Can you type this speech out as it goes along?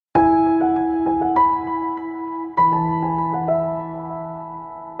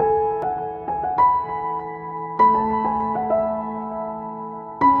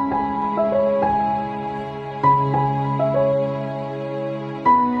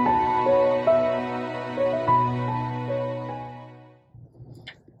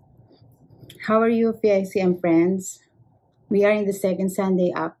How are you, PICM friends? We are in the second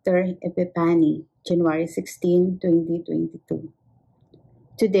Sunday after Epiphany, January 16, 2022.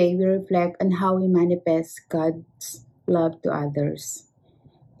 Today, we reflect on how we manifest God's love to others.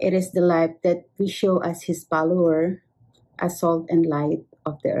 It is the life that we show as His follower, as salt and light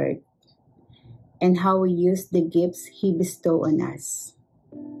of the earth, and how we use the gifts He bestowed on us.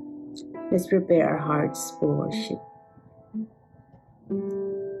 Let's prepare our hearts for worship.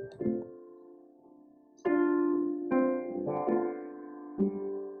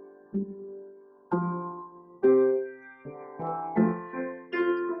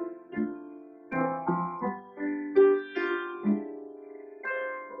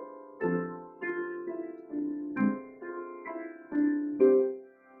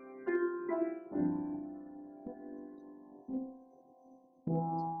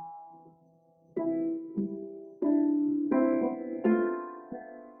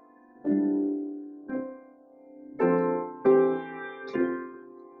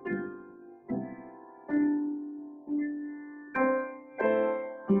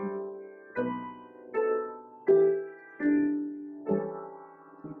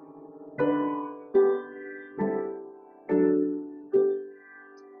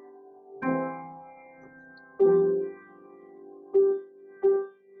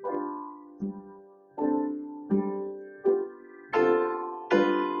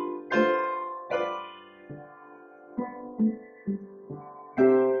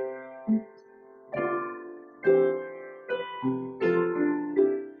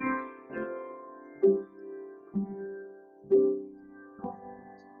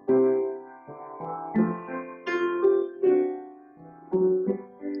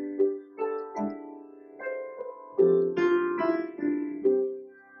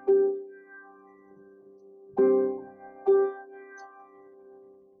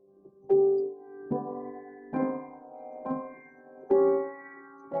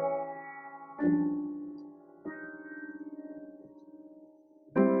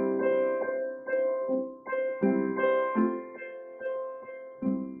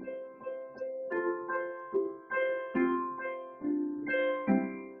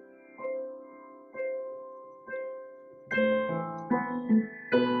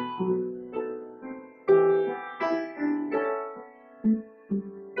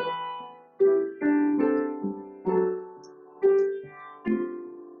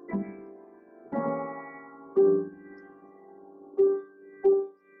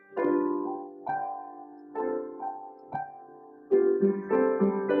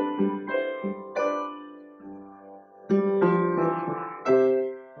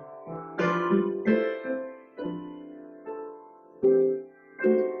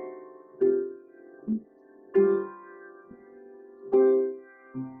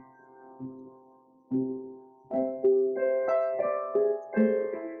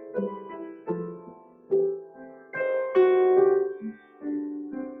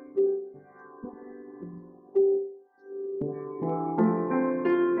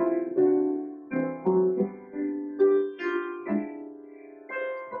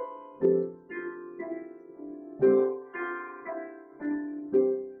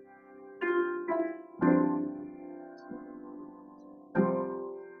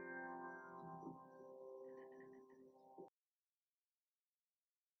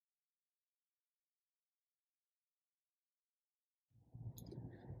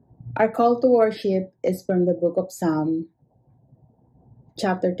 Our call to worship is from the book of Psalm,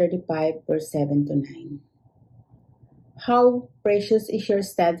 chapter 35, verse 7 to 9. How precious is your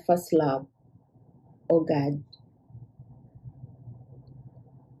steadfast love, O God.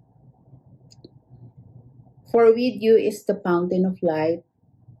 For with you is the fountain of life.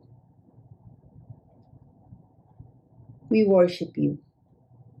 We worship you.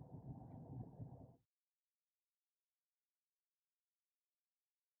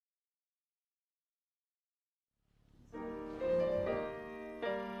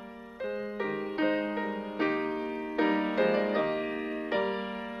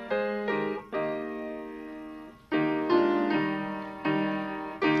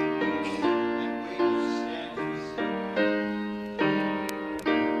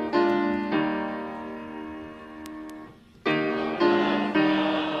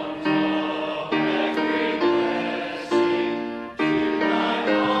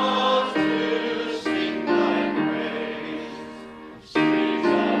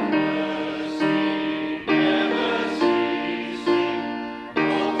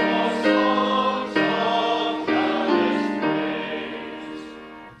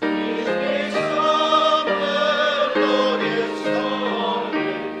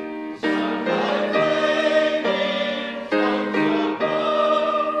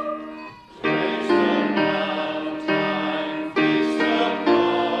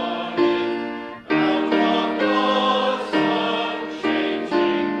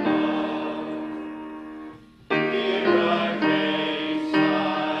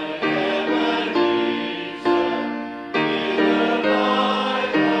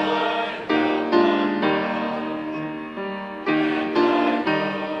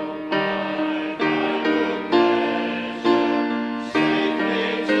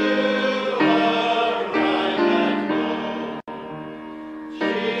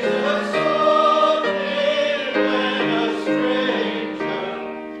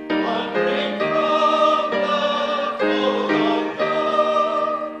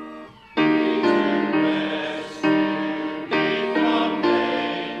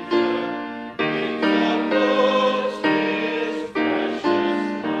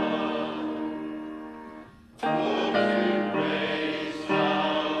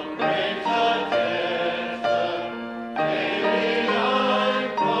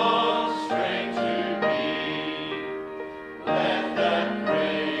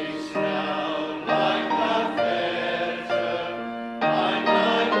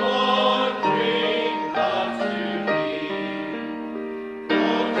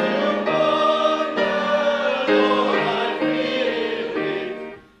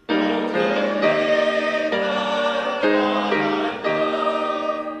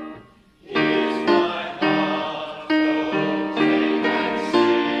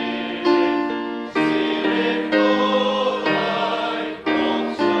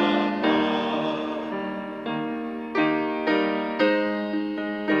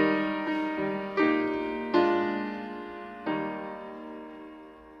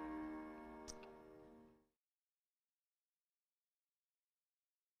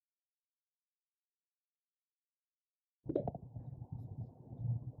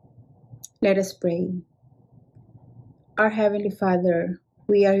 Let us pray. Our Heavenly Father,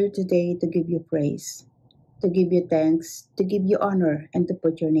 we are here today to give you praise, to give you thanks, to give you honor, and to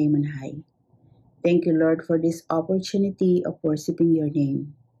put your name on high. Thank you, Lord, for this opportunity of worshiping your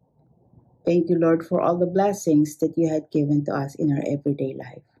name. Thank you, Lord, for all the blessings that you had given to us in our everyday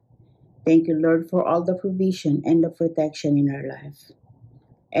life. Thank you, Lord, for all the provision and the protection in our life.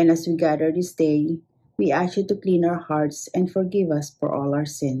 And as we gather this day, we ask you to clean our hearts and forgive us for all our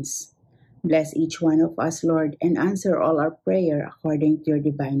sins. Bless each one of us, Lord, and answer all our prayer according to your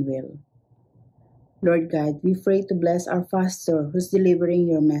divine will. Lord God, we pray to bless our pastor who's delivering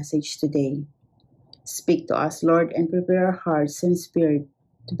your message today. Speak to us, Lord, and prepare our hearts and spirit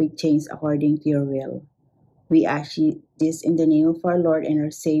to be changed according to your will. We ask you this in the name of our Lord and our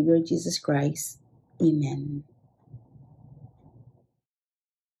Savior, Jesus Christ. Amen.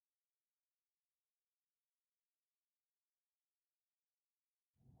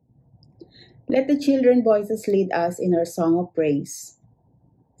 Let the children's voices lead us in our song of praise.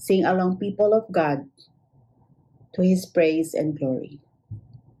 Sing along, people of God, to his praise and glory.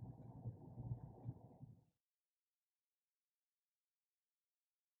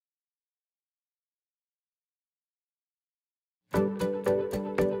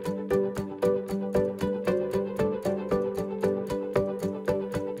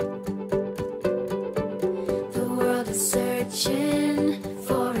 The world is searching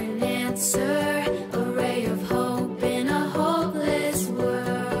for an answer, a ray of hope in a hopeless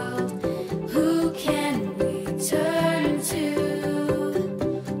world. Who can we turn to?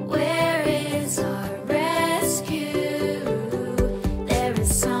 Where is our rescue? There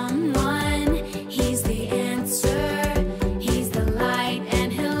is someone, he's the answer. He's the light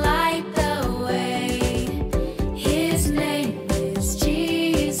and he'll light the way. His name is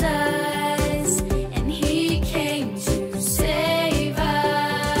Jesus, and he came to save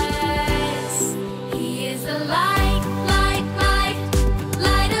us. He is the light, light, light,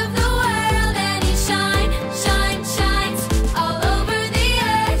 light of the world, and he shines all over the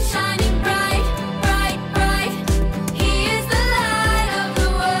earth, shining bright, bright, bright. He is the light of the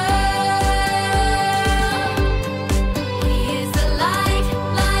world. He is the light,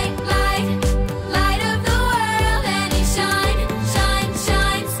 light, light, light of the world, and he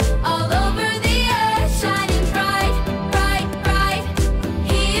shines all over the earth, shining bright, bright, bright.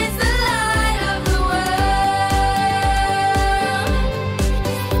 He is the light of the world.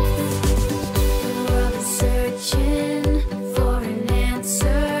 The world is searching for an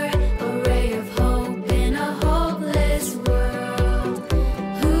answer, a ray of hope in a hopeless world.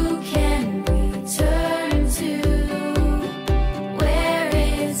 Who can we turn to? Where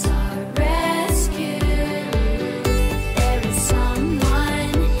is our rescue? There is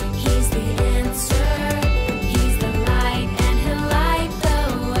someone, he's the answer. He's the light and he'll light the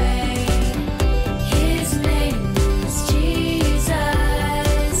way. His name is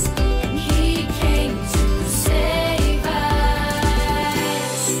Jesus, and he came to save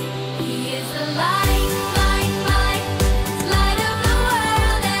us. He is the light, light, light, light of the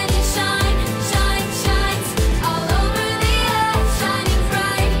world, and he shines all over the earth, shining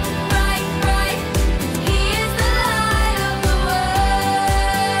bright, bright, bright. He is the light of the world.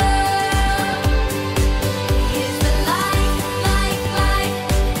 He is the light, light, light,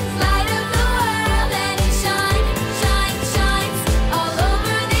 light of the world, and he shines all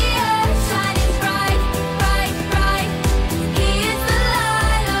over the earth, shining bright, bright, bright. He is the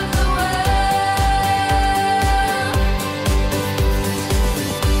light of the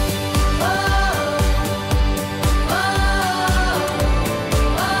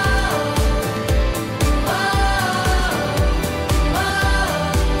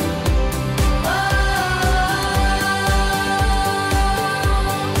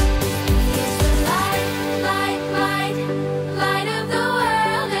light of the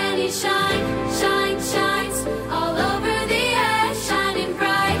world, and he shines all over the earth, shining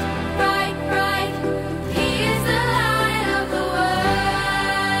bright, bright, bright. He is the light of the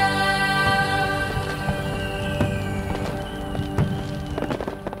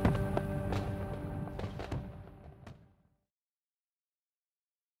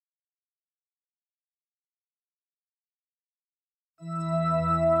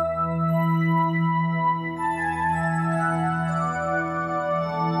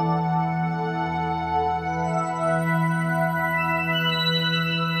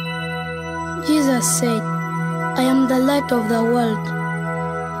Jesus said, I am the light of the world.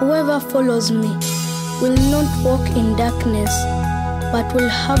 Whoever follows me will not walk in darkness, but will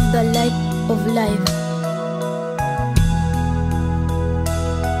have the light of life.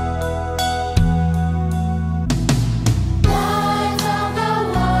 light of the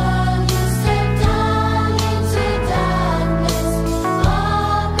world, you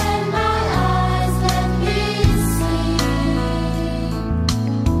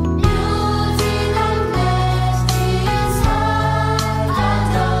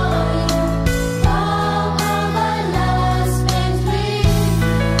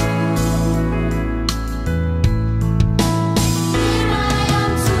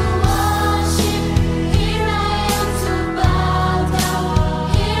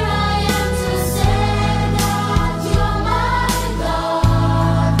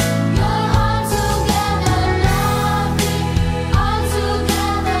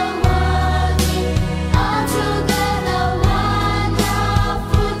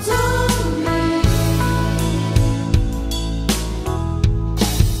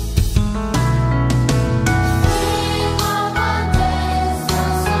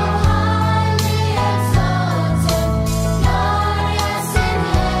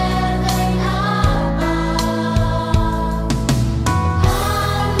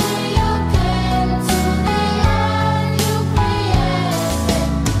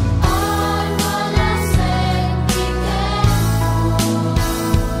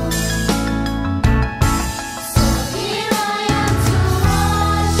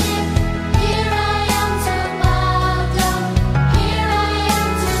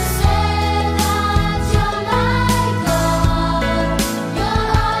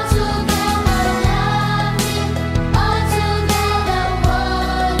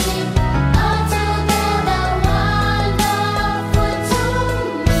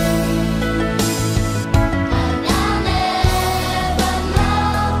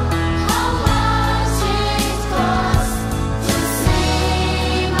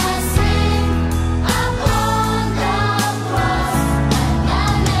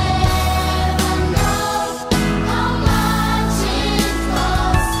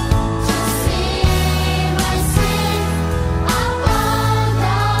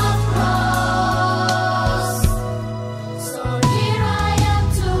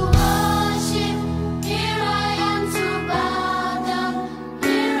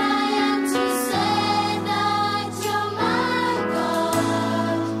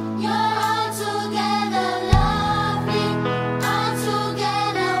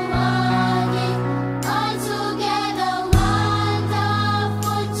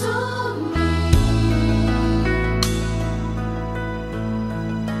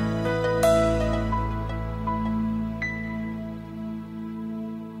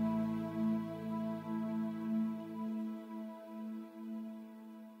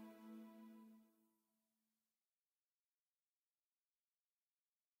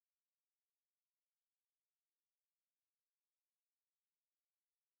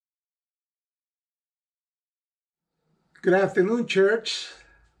Good afternoon, church.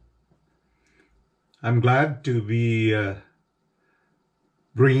 I'm glad to be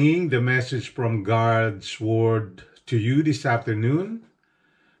bringing the message from God's Word to you this afternoon.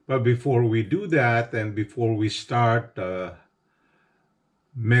 But before we do that, and before we start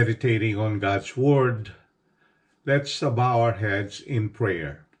meditating on God's Word, let's bow our heads in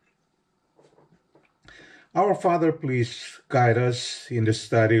prayer. Our Father, please guide us in the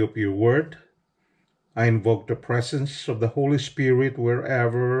study of your Word. I invoke the presence of the Holy Spirit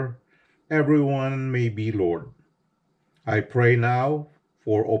wherever everyone may be, Lord. I pray now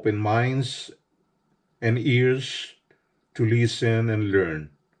for open minds and ears to listen and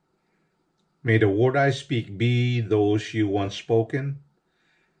learn. May the word I speak be those you want spoken.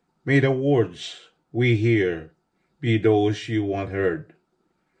 May the words we hear be those you want heard.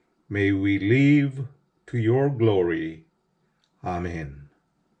 May we live to your glory. Amen.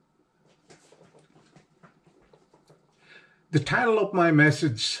 The title of my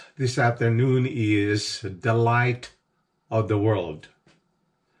message this afternoon is The Light of the World.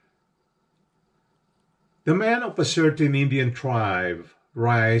 The men of a certain Indian tribe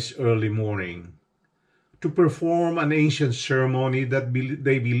rise early morning to perform an ancient ceremony that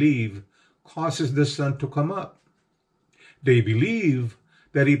they believe causes the sun to come up. They believe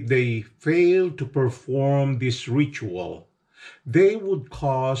that if they fail to perform this ritual, they would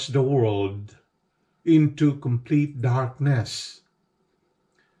cause the world into complete darkness.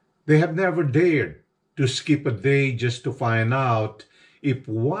 They have never dared to skip a day just to find out if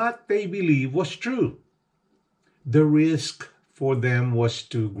what they believe was true. The risk for them was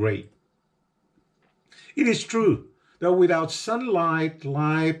too great. It is true that without sunlight,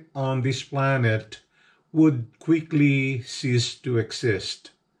 life on this planet would quickly cease to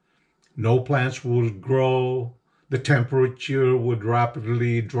exist. No plants would grow, the temperature would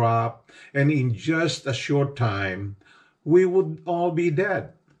rapidly drop, and in just a short time, we would all be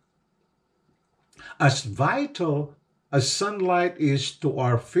dead. As vital as sunlight is to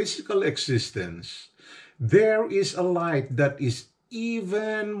our physical existence, there is a light that is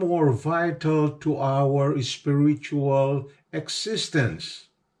even more vital to our spiritual existence.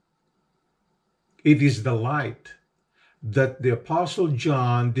 It is the light that the Apostle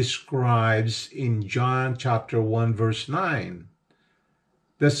John describes in John chapter 1 verse 9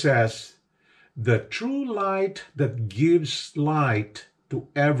 that says, "The true light that gives light to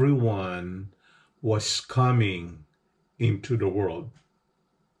everyone was coming into the world."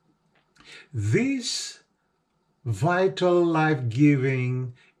 This vital,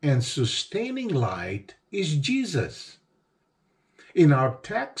 life-giving, and sustaining light is Jesus. In our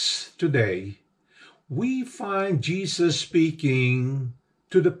text today, we find Jesus speaking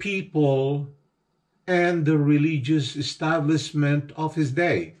to the people and the religious establishment of his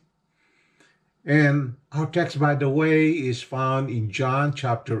day. And our text, by the way, is found in John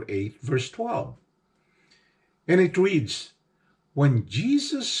chapter 8, verse 12. And it reads, "When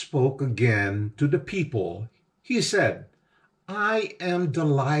Jesus spoke again to the people, he said, 'I am the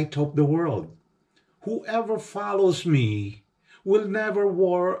light of the world. Whoever follows me will never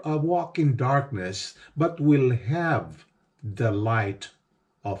walk in darkness, but will have the light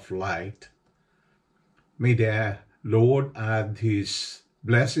of light.'" May the Lord add his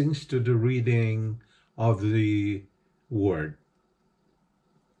blessings to the reading of the word.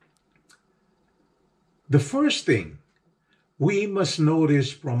 The first thing we must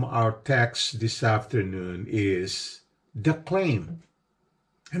notice from our text this afternoon is the claim.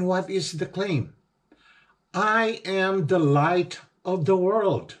 And what is the claim? "I am the light of the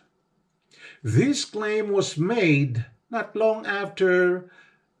world." This claim was made not long after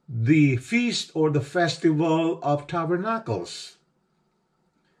the feast or the festival of tabernacles.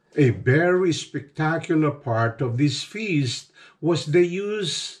 A very spectacular part of this feast was the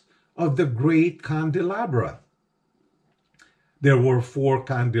use of the great candelabra. There were 4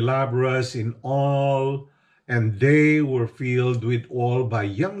 candelabras in all, and they were filled with oil by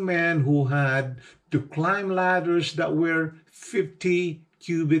young men who had to climb ladders that were 50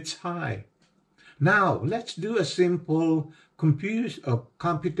 cubits high. Now, let's do a simple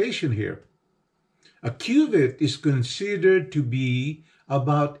computation here. A cubit is considered to be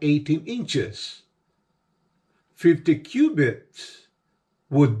about 18 inches. 50 cubits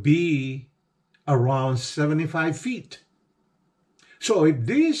would be around 75 feet. So if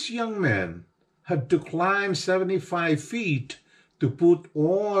these young men had to climb 75 feet to put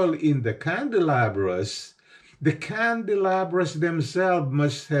oil in the candelabras themselves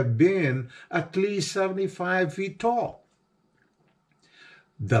must have been at least 75 feet tall.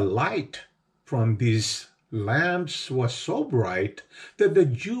 The light from these lamps was so bright that the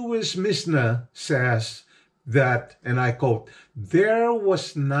Jewish Mishnah says that, and I quote, there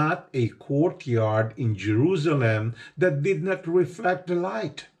was not a courtyard in Jerusalem that did not reflect the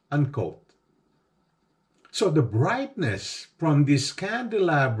light, unquote. So the brightness from these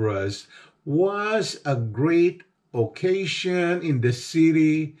candelabras was a great occasion in the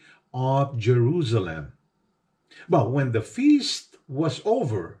city of Jerusalem. But when the feast was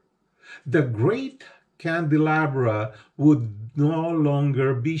over, the great candelabra would no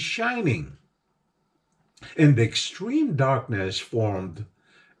longer be shining, and the extreme darkness formed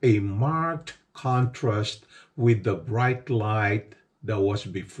a marked contrast with the bright light that was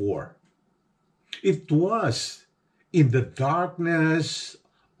before. It was in the darkness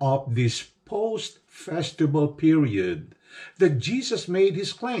of this post-festival period that Jesus made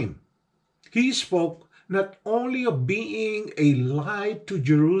his claim. He spoke not only of being a light to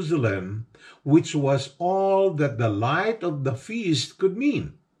Jerusalem, which was all that the light of the feast could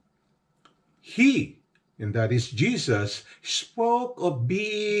mean. He, and that is Jesus, spoke of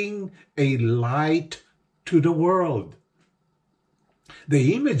being a light to the world.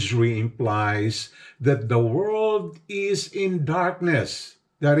 The imagery implies that the world is in darkness,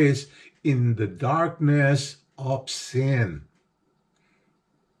 that is, in the darkness of sin.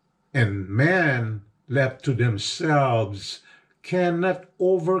 And man, left to themselves, cannot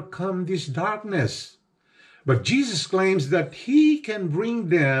overcome this darkness. But Jesus claims that he can bring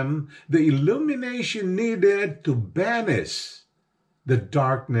them the illumination needed to banish the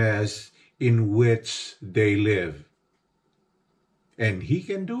darkness in which they live. And he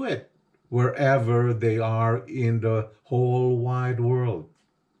can do it wherever they are in the whole wide world.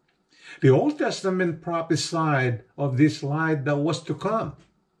 The Old Testament prophesied of this light that was to come.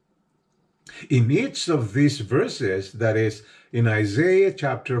 In each of these verses, that is, in Isaiah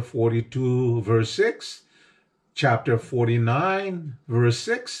chapter 42, verse 6, chapter 49, verse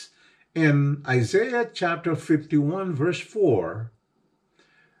 6, and Isaiah chapter 51, verse 4,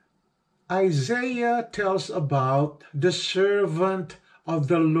 Isaiah tells about the servant of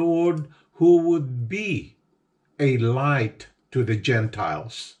the Lord who would be a light to the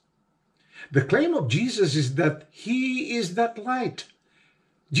Gentiles. The claim of Jesus is that he is that light.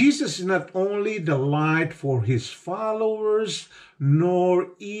 Jesus is not only the light for his followers, nor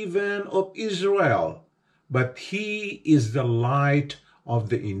even of Israel, but he is the light of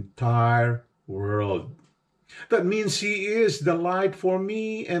the entire world. That means he is the light for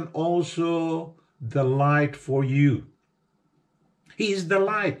me and also the light for you. He is the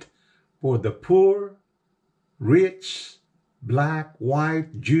light for the poor, rich, black,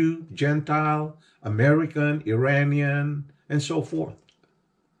 white, Jew, Gentile, American, Iranian, and so forth.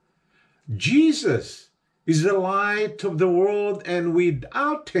 Jesus is the light of the world, and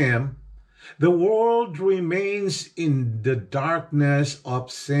without him, the world remains in the darkness of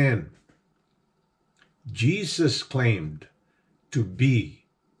sin. Jesus claimed to be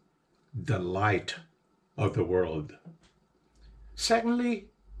the light of the world.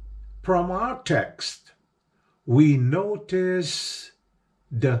 Secondly, from our text, we notice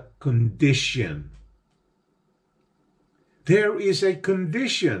the condition. There is a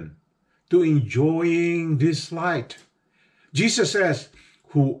condition to enjoying this light. Jesus says,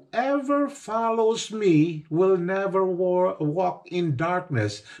 whoever follows me will never walk in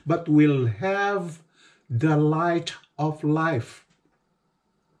darkness, but will have the light of life.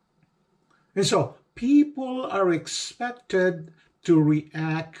 And so people are expected to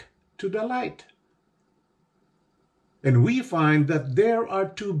react to the light. And we find that there are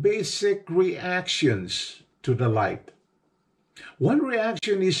two basic reactions to the light. One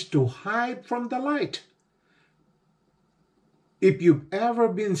reaction is to hide from the light. If you've ever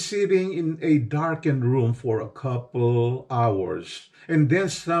been sitting in a darkened room for a couple hours and then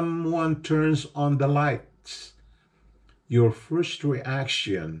someone turns on the lights, your first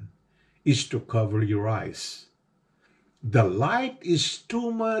reaction is to cover your eyes. The light is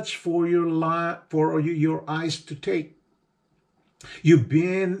too much for your eyes to take. You've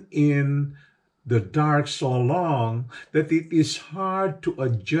been in the dark so long that it is hard to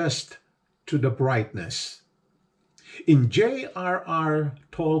adjust to the brightness. In J.R.R.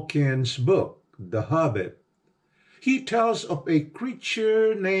 Tolkien's book, The Hobbit, he tells of a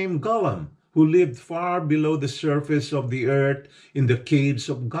creature named Gollum who lived far below the surface of the earth in the caves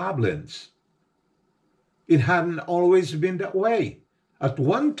of goblins. It hadn't always been that way. At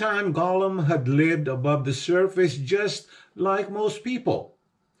one time, Gollum had lived above the surface just like most people,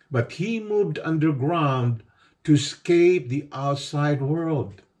 but he moved underground to escape the outside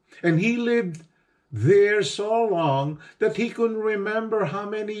world. And he lived there so long that he couldn't remember how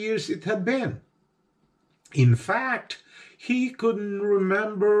many years it had been. In fact, he couldn't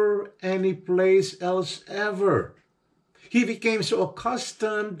remember any place else ever. He became so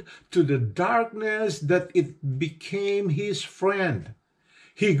accustomed to the darkness that it became his friend.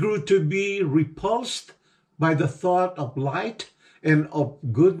 He grew to be repulsed by the thought of light and of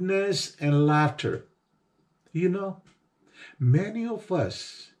goodness and laughter. You know, many of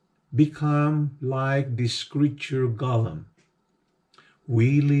us become like this creature Gollum.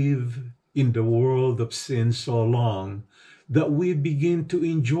 We live in the world of sin so long that we begin to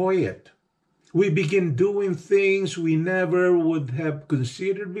enjoy it. We begin doing things we never would have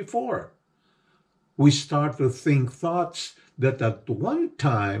considered before. We start to think thoughts that at one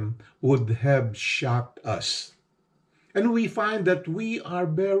time would have shocked us. And we find that we are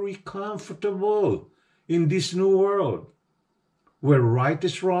very comfortable in this new world where right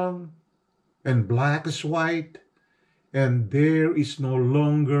is wrong and black is white, and there is no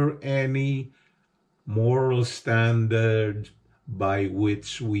longer any moral standard by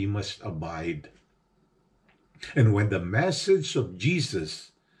which we must abide. And when the message of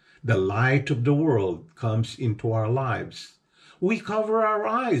Jesus, the light of the world, comes into our lives, we cover our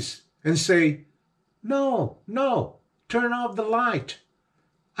eyes and say, "No, no, turn off the light.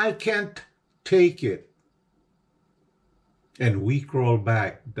 I can't take it." And we crawl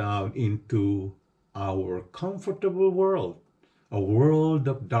back down into our comfortable world, a world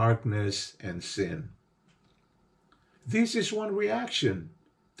of darkness and sin. This is one reaction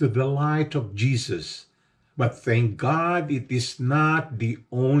to the light of Jesus. But thank God it is not the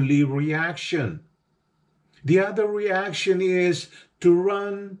only reaction. The other reaction is to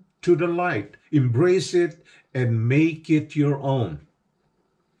run to the light, embrace it, and make it your own.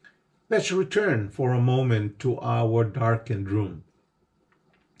 Let's return for a moment to our darkened room.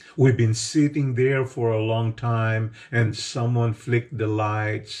 We've been sitting there for a long time and someone flicked the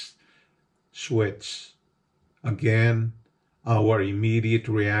lights switch. Again, our immediate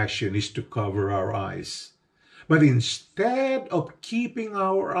reaction is to cover our eyes. But instead of keeping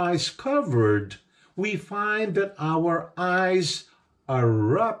our eyes covered, we find that our eyes are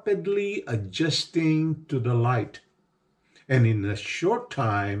rapidly adjusting to the light. And in a short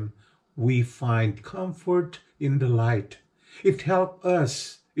time, we find comfort in the light. It helps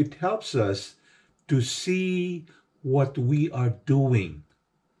us to see what we are doing.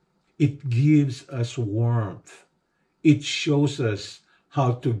 It gives us warmth. It shows us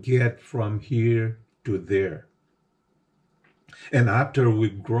how to get from here to there. And after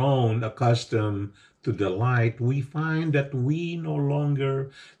we've grown accustomed to the light, we find that we no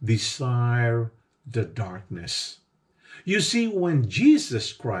longer desire the darkness. You see, when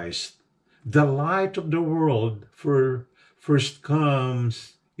Jesus Christ, the light of the world, first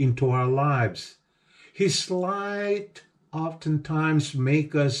comes into our lives, his light oftentimes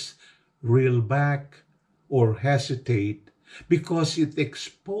makes us reel back or hesitate because it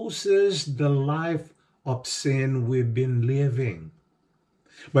exposes the life of sin we've been living.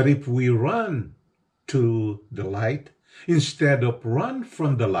 But if we run to the light instead of run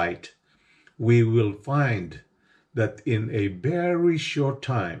from the light, we will find that in a very short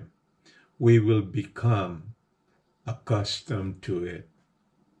time, we will become accustomed to it.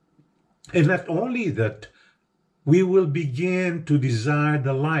 And not only that, we will begin to desire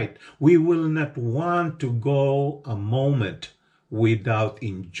the light. We will not want to go a moment without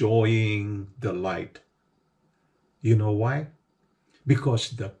enjoying the light. You know why? Because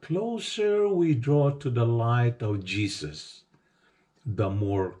the closer we draw to the light of Jesus, the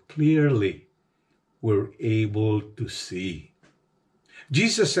more clearly we're able to see.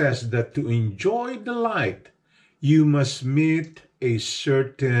 Jesus says that to enjoy the light, you must meet a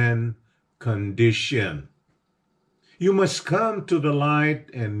certain condition. You must come to the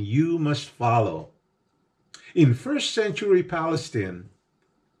light and you must follow. In first century Palestine,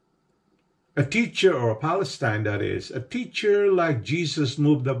 a teacher like Jesus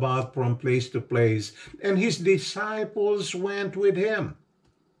moved about from place to place, and his disciples went with him.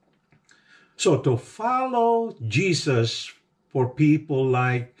 So to follow Jesus for people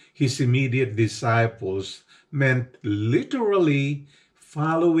like his immediate disciples meant literally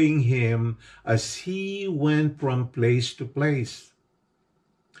following him as he went from place to place.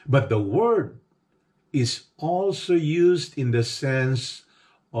 But the word is also used in the sense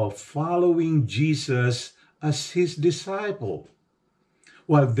of following Jesus as his disciple.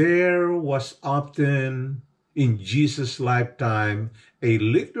 While there was often in Jesus' lifetime a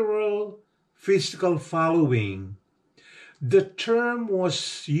literal physical following, the term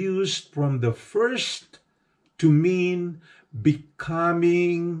was used from the first to mean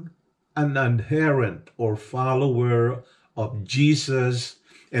becoming an adherent or follower of Jesus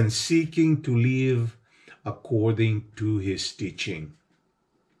and seeking to live according to his teaching.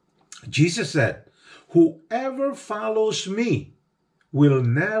 Jesus said, "Whoever follows me will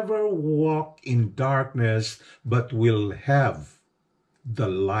never walk in darkness, but will have the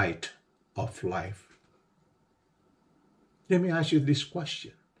light of life." Let me ask you this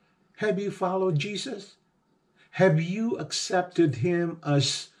question. Have you followed Jesus? Have you accepted him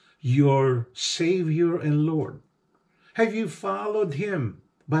as your Savior and Lord? Have you followed him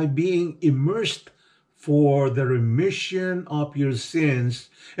by being immersed for the remission of your sins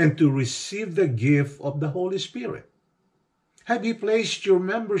and to receive the gift of the Holy Spirit? Have you placed your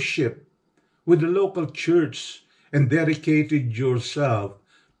membership with the local church and dedicated yourself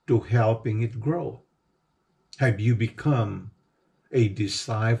to helping it grow? Have you become a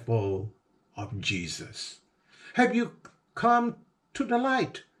disciple of Jesus? Have you come to the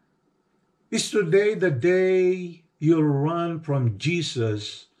light? Is today the day you'll run from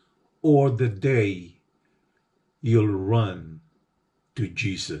Jesus, or the day you'll run to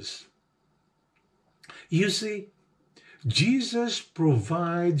Jesus? You see, Jesus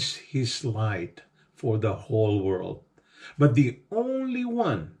provides his light for the whole world, but the only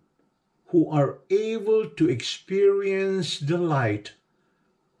one who are able to experience the light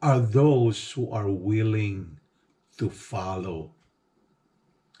are those who are willing to follow.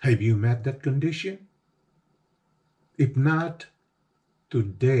 Have you met that condition? If not,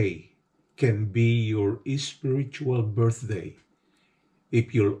 today can be your spiritual birthday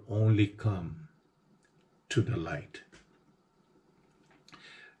if you'll only come to the light.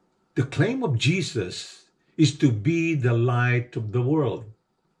 The claim of Jesus is to be the light of the world.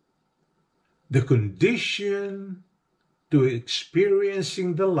 The condition to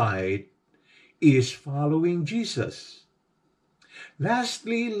experiencing the light is following Jesus.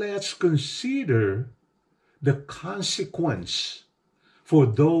 Lastly, let's consider the consequence for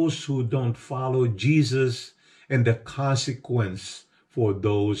those who don't follow Jesus and the consequence for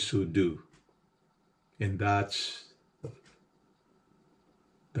those who do. And that's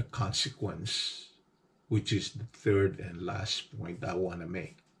the consequence, which is the third and last point I want to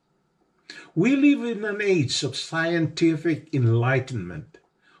make. We live in an age of scientific enlightenment.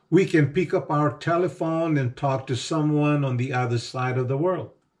 We can pick up our telephone and talk to someone on the other side of the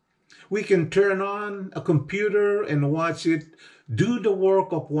world. We can turn on a computer and watch it do the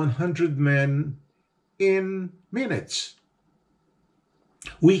work of 100 men in minutes.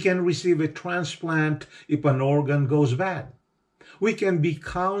 We can receive a transplant if an organ goes bad. We can be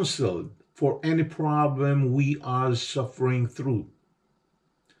counseled for any problem we are suffering through.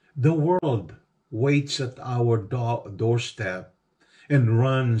 The world waits at our doorstep and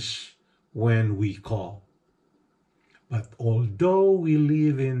runs when we call. But although we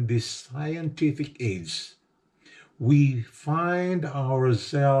live in this scientific age, we find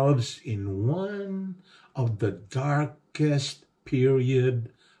ourselves in one of the darkest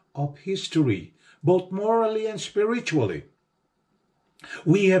period of history, both morally and spiritually.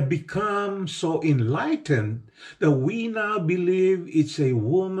 We have become so enlightened that we now believe it's a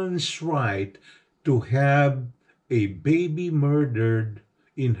woman's right to have a baby murdered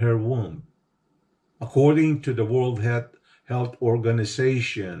in her womb. According to the World Health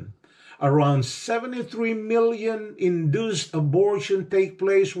Organization, around 73 million induced abortions take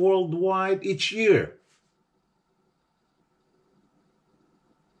place worldwide each year.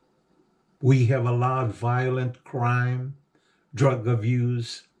 We have allowed violent crime, drug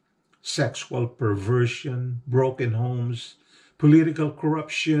abuse, sexual perversion, broken homes, political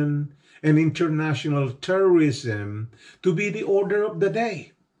corruption, and international terrorism to be the order of the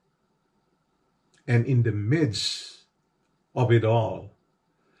day. And in the midst of it all,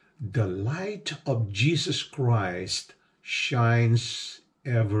 the light of Jesus Christ shines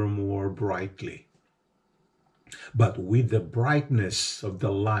ever more brightly. But with the brightness of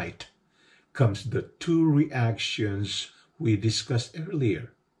the light comes the two reactions we discussed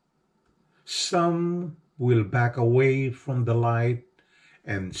earlier. Some will back away from the light,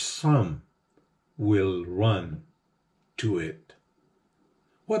 and some will run to it.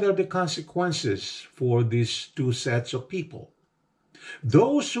 What are the consequences for these two sets of people?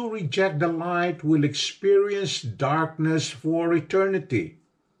 Those who reject the light will experience darkness for eternity.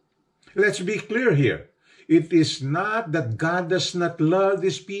 Let's be clear here. It is not that God does not love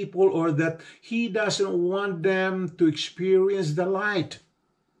these people or that He doesn't want them to experience the light.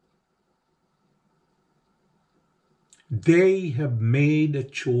 They have made a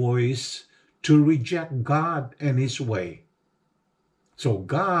choice to reject God and His way. So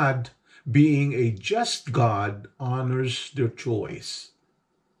God, being a just God, honors their choice.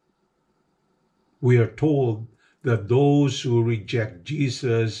 We are told that those who reject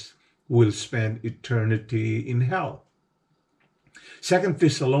Jesus will spend eternity in hell. 2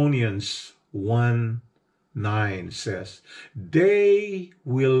 Thessalonians 1:9 says, they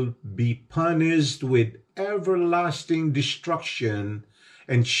will be punished with everlasting destruction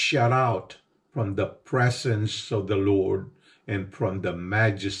and shut out from the presence of the Lord and from the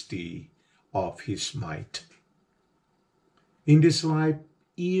majesty of his might. In this life,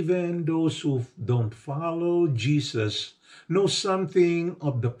 even those who don't follow Jesus know something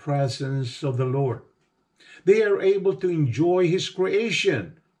of the presence of the Lord. They are able to enjoy his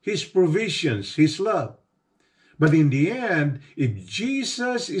creation, his provisions, his love. But in the end, if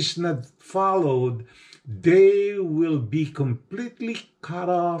Jesus is not followed, they will be completely cut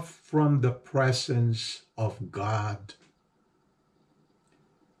off from the presence of God.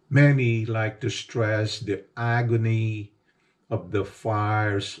 Many like to stress the agony of the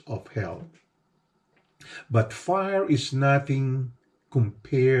fires of hell. But fire is nothing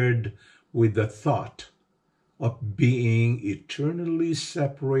compared with the thought of being eternally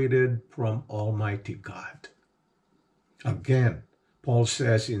separated from Almighty God. Again, Paul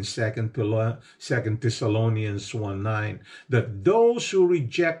says in 2 Thessalonians 1:9 that those who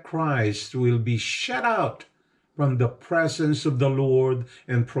reject Christ will be shut out from the presence of the Lord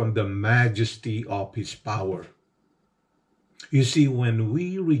and from the majesty of his power. You see, when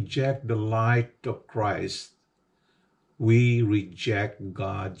we reject the light of Christ, we reject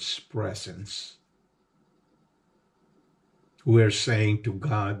God's presence. We're saying to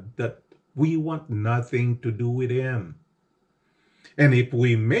God that we want nothing to do with him. And if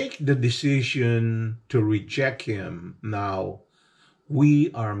we make the decision to reject him now,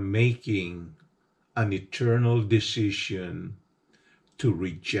 we are making an eternal decision to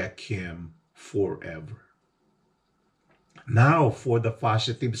reject him forever. Now for the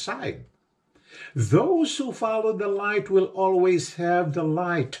positive side. Those who follow the light will always have the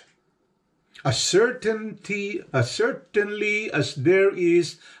light. As certainly as there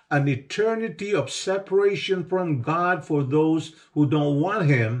is an eternity of separation from God for those who don't want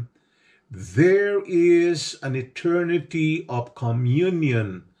him, there is an eternity of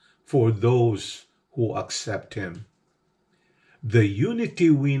communion for those who accept him. The unity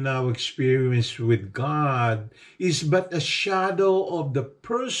we now experience with God is but a shadow of the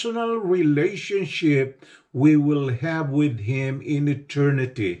personal relationship we will have with him in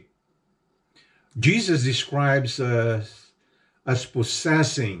eternity. Jesus describes us as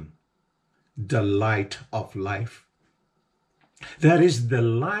possessing the light of life. That is the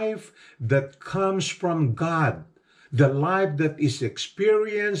life that comes from God, the life that is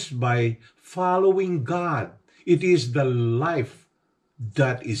experienced by following God. It is the life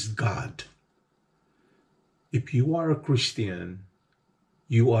that is God. If you are a Christian,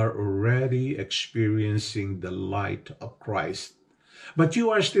 you are already experiencing the light of Christ, but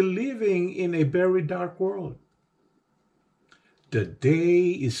you are still living in a very dark world. The day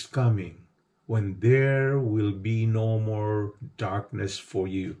is coming when there will be no more darkness for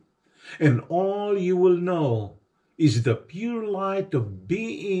you, and all you will know is the pure light of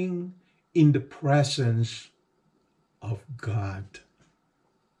being in the presence of God.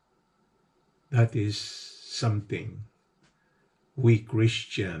 That is something we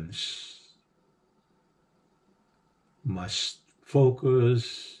Christians must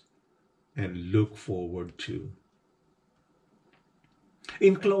focus and look forward to.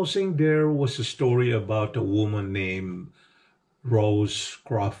 In closing, there was a story about a woman named Rose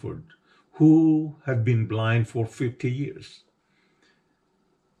Crawford who had been blind for 50 years.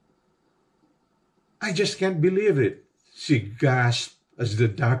 I just can't believe it, she gasped as the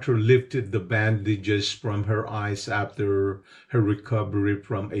doctor lifted the bandages from her eyes after her recovery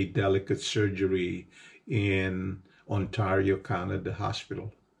from a delicate surgery in Ontario, Canada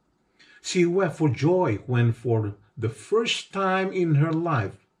hospital. She wept for joy when, for the first time in her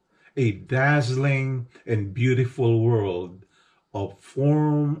life, a dazzling and beautiful world of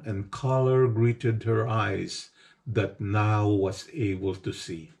form and color greeted her eyes that now was able to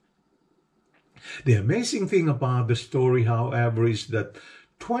see. The amazing thing about the story, however, is that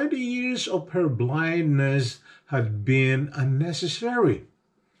 20 years of her blindness had been unnecessary.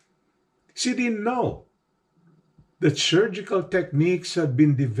 She didn't know that surgical techniques had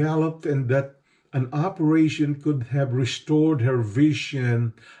been developed and that an operation could have restored her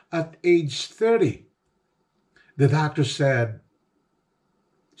vision at age 30. The doctor said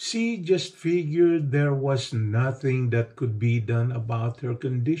she just figured there was nothing that could be done about her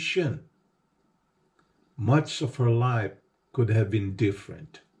condition. Much of her life could have been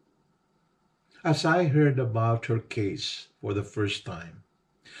different. As I heard about her case for the first time,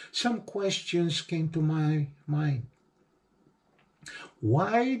 some questions came to my mind.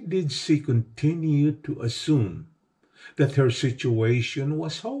 Why did she continue to assume that her situation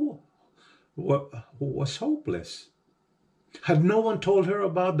was hopeless? Had no one told her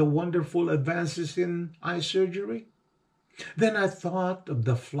about the wonderful advances in eye surgery? Then I thought of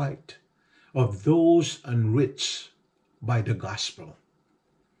the flight of those unreached by the gospel.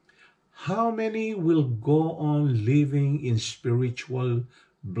 How many will go on living in spiritual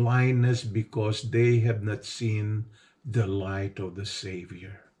blindness because they have not seen the light of the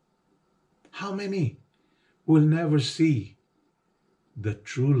Savior? How many will never see the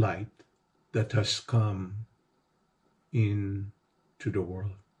true light that has come into the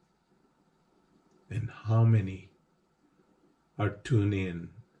world? And how many are tuned in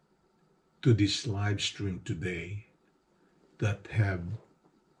to this live stream today that have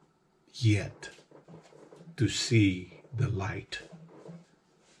yet to see the light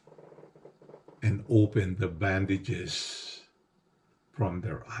and open the bandages from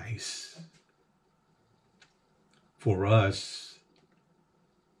their eyes? For us,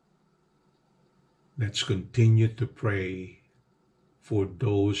 let's continue to pray for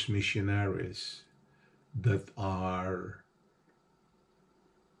those missionaries that are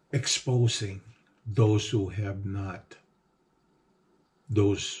exposing those who have not,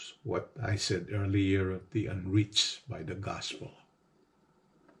 those, what I said earlier, the unreached by the gospel.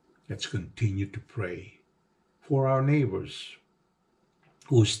 Let's continue to pray for our neighbors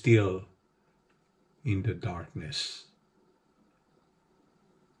who are still in the darkness.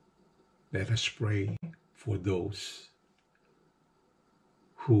 Let us pray for those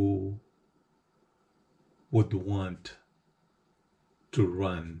who would want to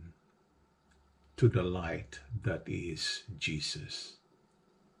run to the light that is Jesus.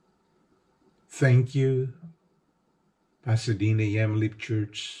 Thank you, Pasadena Yamlip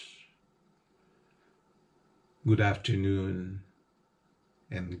Church. Good afternoon,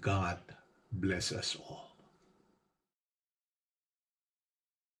 and God bless us all.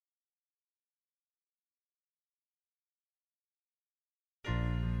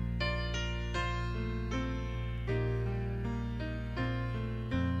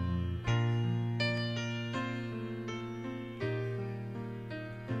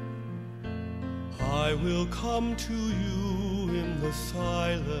 I will come to you in the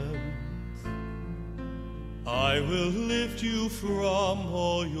silence. I will lift you from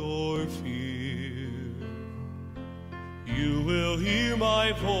all your fear. You will hear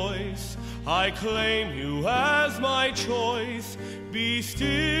my voice. I claim you as my choice. Be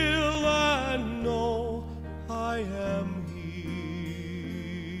still and know I am here.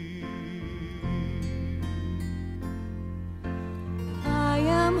 I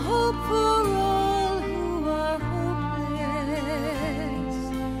am hope for all who are hopeless.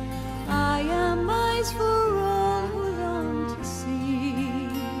 I am eyes for all who long to see.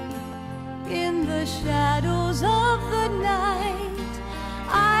 In the shadows of the night,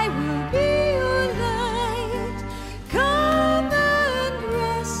 I will be your light. Come and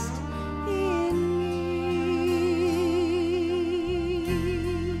rest in me.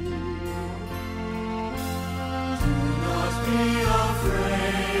 Do not be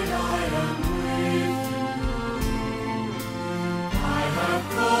afraid, I am with you. I have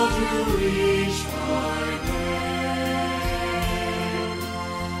called you each by name.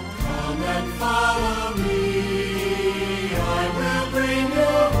 Come and follow me, I will bring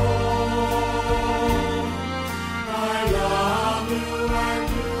you home. I love you and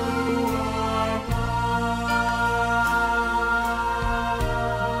you are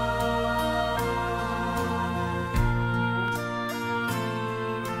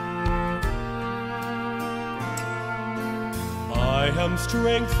I am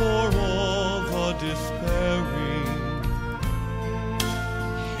strength for all the despairing,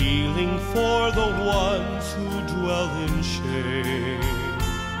 healing for the ones who dwell in shame.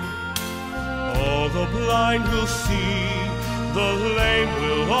 All the blind will see, the lame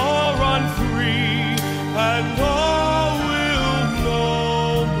will all run free, and all will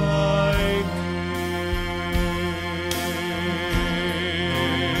know my name.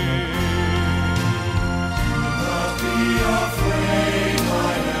 Do not be afraid,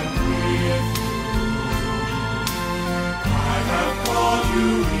 I am with you. I have called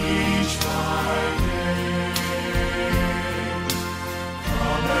you each by name.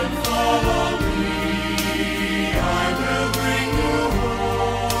 Come and follow me, I will bring you home.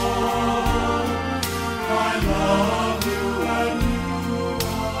 I love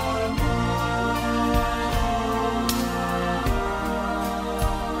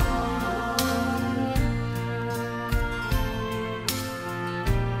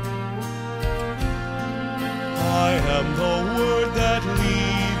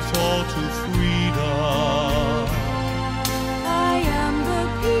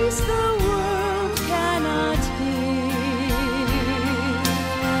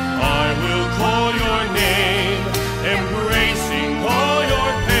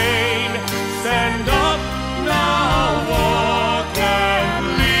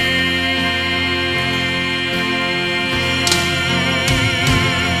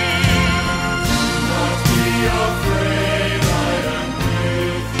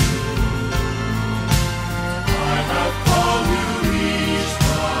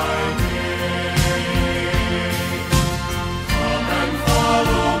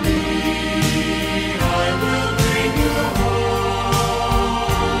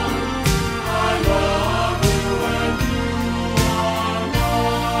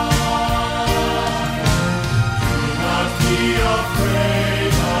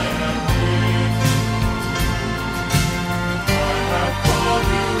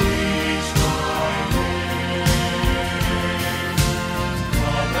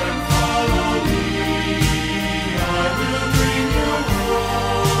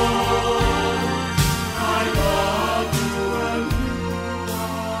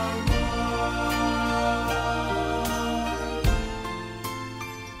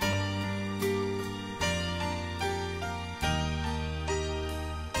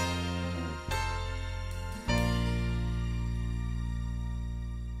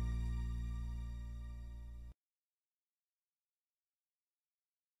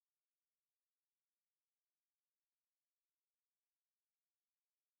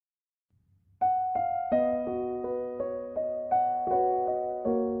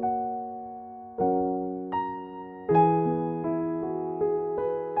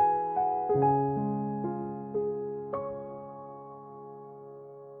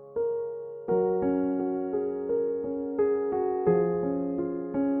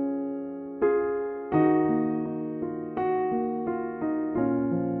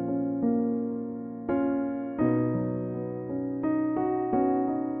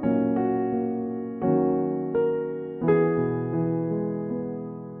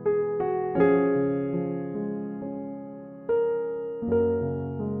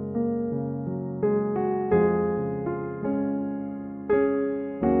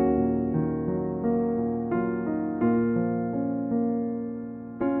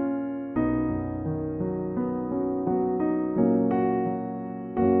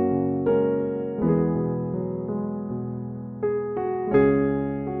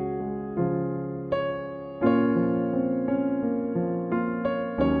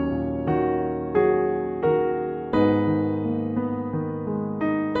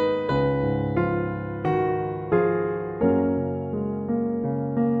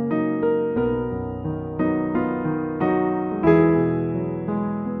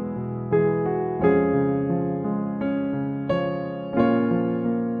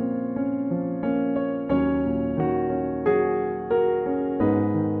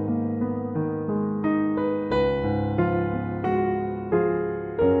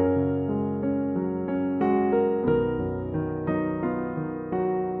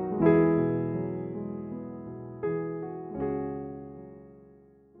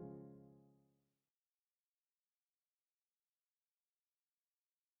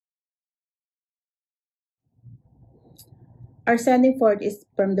Our sending forth is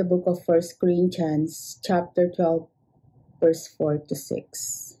from the book of First Corinthians, chapter 12, verse 4 to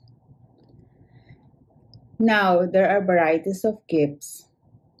 6. Now there are varieties of gifts,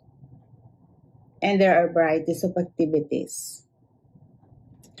 and there are varieties of activities.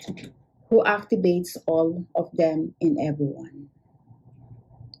 Who activates all of them in everyone?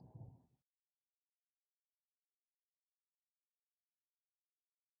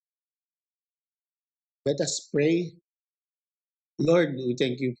 Let us pray. Lord, we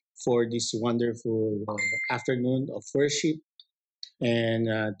thank you for this wonderful afternoon of worship and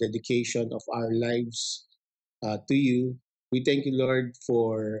dedication of our lives to you. We thank you, Lord,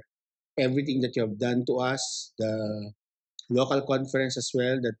 for everything that you have done to us, the local conference as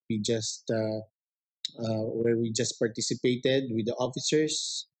well that we just where we just participated with the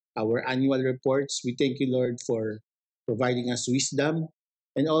officers, our annual reports. We thank you, Lord, for providing us wisdom,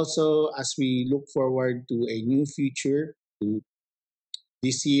 and also as we look forward to a new future, to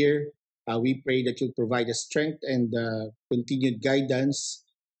this year. We pray that you'll provide us strength and continued guidance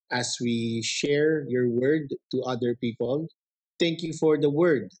as we share your word to other people. Thank you for the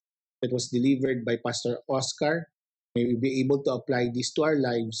word that was delivered by Pastor Oscar. May we be able to apply this to our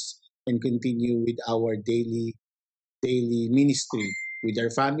lives and continue with our daily ministry with our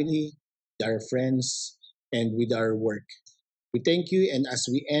family, with our friends, and with our work. We thank you, and as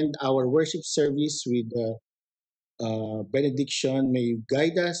we end our worship service with benediction. May you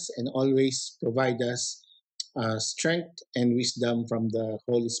guide us and always provide us strength and wisdom from the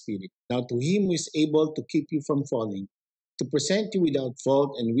Holy Spirit. Now, to Him who is able to keep you from falling, to present you without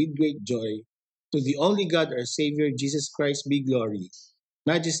fault and with great joy, to the only God, our Savior, Jesus Christ, be glory,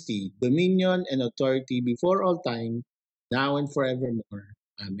 majesty, dominion, and authority before all time, now and forevermore.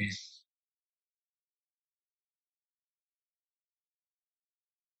 Amen.